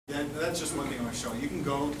that's just one thing I want to show. You can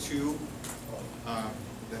go to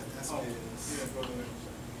the SKS.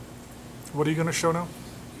 What are you going to show now?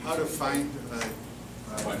 How to find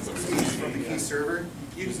keys from the key server.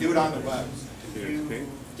 You can do it on the web. You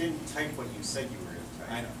didn't type what you said you were going to type.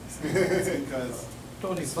 I know. It's because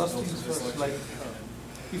Tony, first things first, like,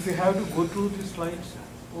 if you have to go through the slides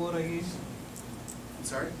over again, I'm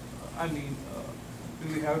sorry? I mean,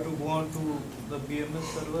 do you have to go on to the BMS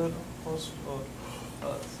server first, or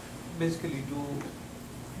basically to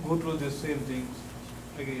go through the same things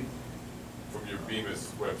again? From your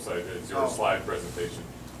Bemus website, it's your slide presentation.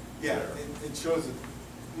 Yeah, there. it shows it.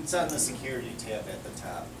 It's on the security tab at the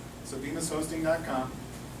top. So bemushosting.com.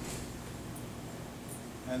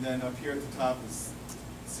 And then up here at the top is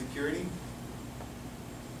security.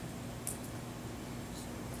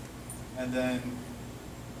 And then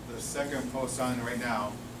the second post on right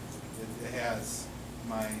now, it has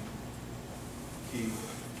my key,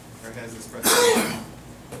 or it has this presentation.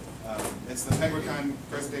 It's the PenguinCon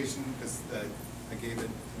presentation because I gave it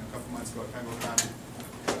a couple months ago at PenguinCon.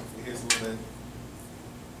 Here's a little bit.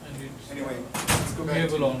 And it's Anyway, let's go back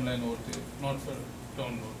available to online over there, not for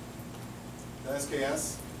download. the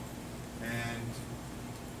SKS, and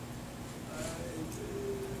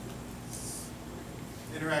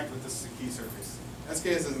interact with this key surface.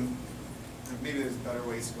 SKS isn't, maybe there's better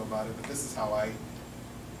ways to go about it, but this is how I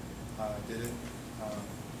did it.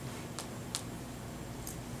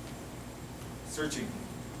 Searching.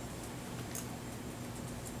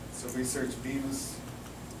 So we search Bemus.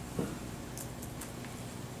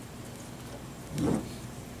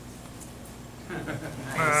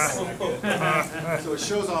 So it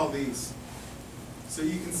shows all these. So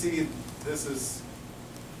you can see this is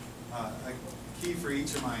a key for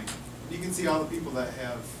each of mine. You can see all the people that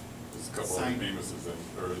have There's a couple signed. of Bemuses,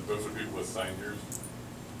 or those are people that signed yours?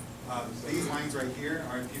 These lines right here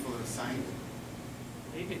are people that have signed.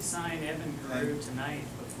 You could sign Evan Guru tonight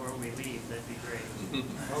before we leave, that'd be great.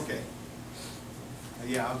 Okay.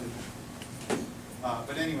 Yeah, I'll do that.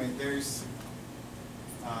 But anyway, there's,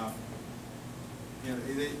 you know,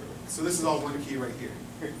 so this is all one key right here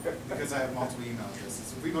because I have multiple email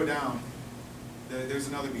addresses. If we go down, there's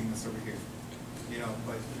another Bemus over here. You know,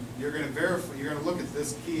 but you're going to verify. You're going to look at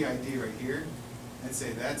this key ID right here and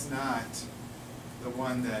say that's not the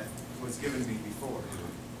one that was given to me before.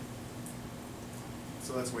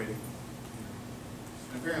 So that's waiting.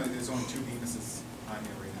 And apparently there's only 2 Bemuses on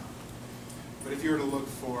here right now. But if you were to look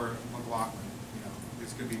for McLaughlin, you know,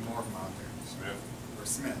 there's going to be more of them out there. Smith. Or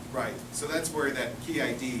Smith, right. So that's where that key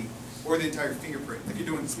ID, or the entire fingerprint. If you're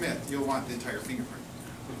doing Smith, you'll want the entire fingerprint.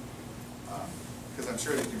 Because I'm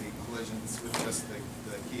sure there can be collisions with just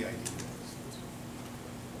the key ID.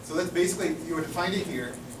 So that's basically, you would find it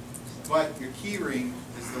here, but your key ring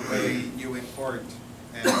is the way you import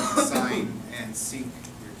and sign and sync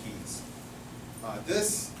your keys.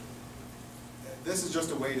 This is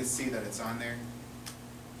just a way to see that it's on there.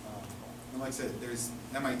 And like I said, there's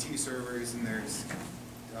MIT servers and there's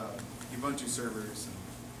Ubuntu servers.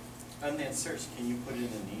 On that search, can you put in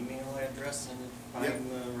an email address and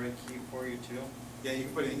find the right key for you too? Yeah, you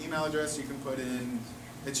can put in an email address, you can put in,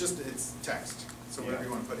 it's text, so whatever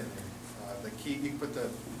you want to put in there. The key, you can put the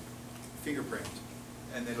fingerprint,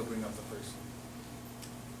 and it'll bring up the person.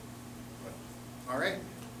 All right.